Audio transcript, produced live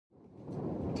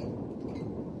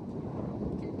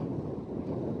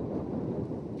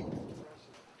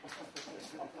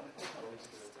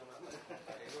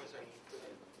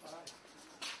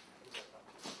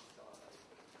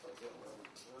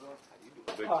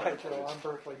Hi, Joe. I'm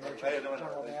Berkeley Merchant,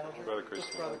 General Manager. Brother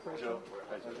Christian. Brother Christian. Joe.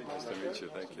 Nice to meet you.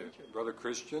 Thank you. Brother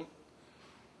Christian,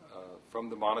 from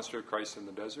the Monastery of Christ in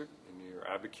the Desert, near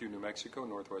Abiquiu, New Mexico,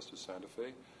 northwest of Santa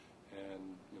Fe, and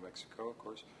New Mexico, of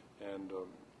course. And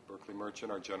Berkeley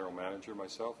Merchant, our General Manager,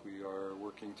 myself, we are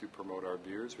working to promote our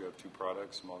beers. We have two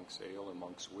products, Monk's Ale and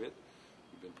Monk's Wit.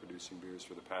 We've been producing beers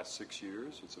for the past 6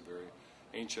 years. It's a very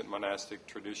ancient monastic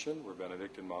tradition. We're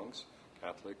Benedictine monks,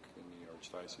 Catholic in the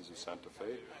Archdiocese of Santa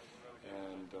Fe.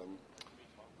 And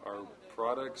our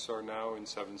products are now in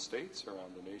 7 states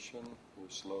around the nation. We're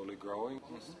slowly growing.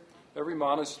 Mm-hmm. Every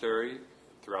monastery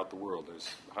throughout the world, there's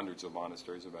hundreds of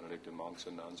monasteries of Benedictine monks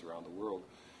and nuns around the world.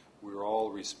 We're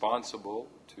all responsible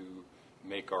to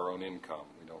make our own income.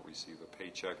 We don't receive a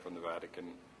paycheck from the Vatican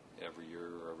every year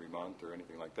or every month or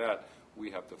anything like that. We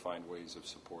have to find ways of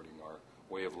supporting our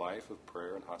way of life of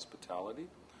prayer and hospitality.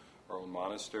 Our own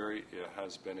monastery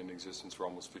has been in existence for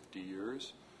almost 50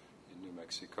 years in New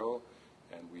Mexico,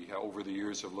 and we over the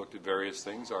years have looked at various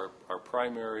things. Our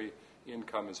primary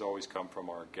income has always come from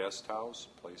our guest house,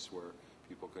 a place where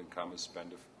people can come and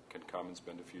spend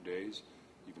a few days,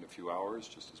 even a few hours,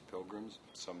 just as pilgrims.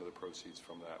 Some of the proceeds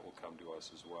from that will come to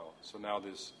us as well. So now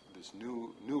this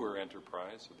newer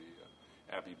enterprise of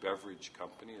the Abbey Beverage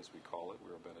Company, as we call it,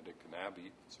 we're a Benedictine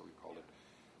Abbey, so we call it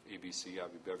ABC,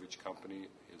 Abbey Beverage Company,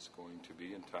 is going to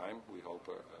be in time, we hope,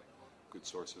 a good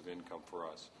source of income for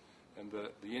us. And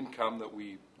the income that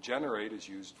we generate is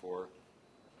used for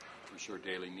sure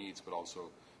daily needs, but also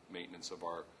maintenance of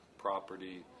our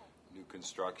property, new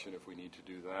construction if we need to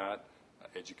do that,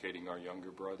 educating our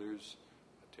younger brothers,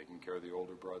 taking care of the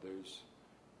older brothers,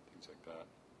 things like that.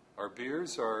 Our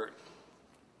beers are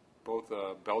both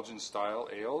Belgian-style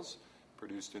ales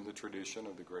produced in the tradition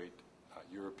of the great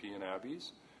European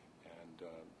abbeys, and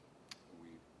we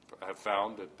have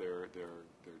found that they're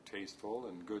tasteful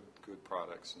and good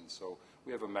products. And so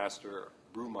we have a master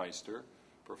brewmeister,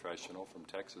 professional from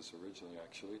Texas originally,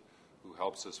 actually, who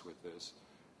helps us with this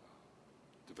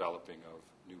developing of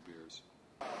new beers.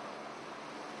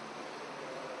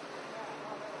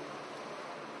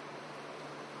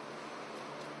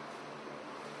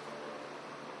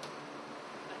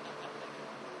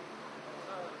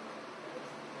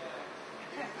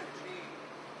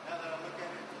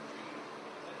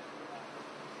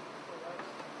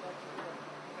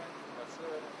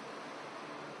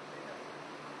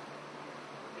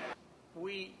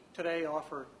 We today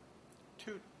offer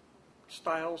 2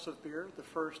 styles of beer. The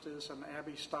first is an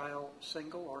Abbey-style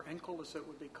single, or enkel as it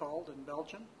would be called in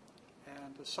Belgium.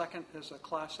 And the second is a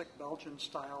classic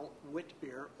Belgian-style wit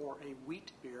beer, or a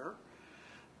wheat beer.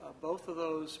 Both of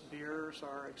those beers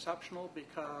are exceptional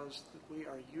because we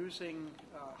are using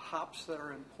hops that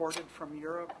are imported from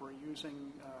Europe. We're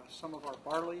using some of our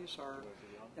barleys are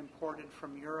imported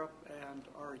from Europe, and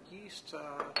our yeast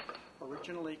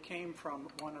originally came from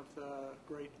one of the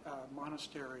great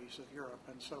monasteries of Europe,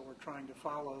 and so we're trying to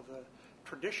follow the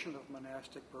tradition of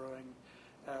monastic brewing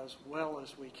as well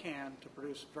as we can to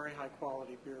produce very high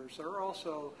quality beers. There are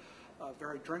also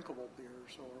very drinkable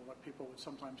beers, or what people would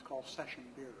sometimes call session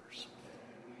beers.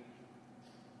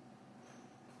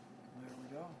 There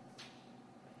we go.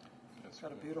 It's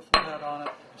got a beautiful head on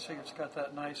it. You see it's got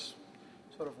that nice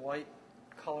sort of white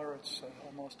color. It's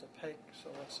almost opaque, so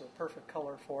it's a perfect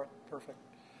color for it, perfect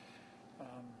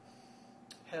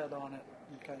head on it.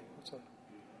 Okay, it's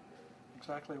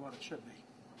exactly what it should be.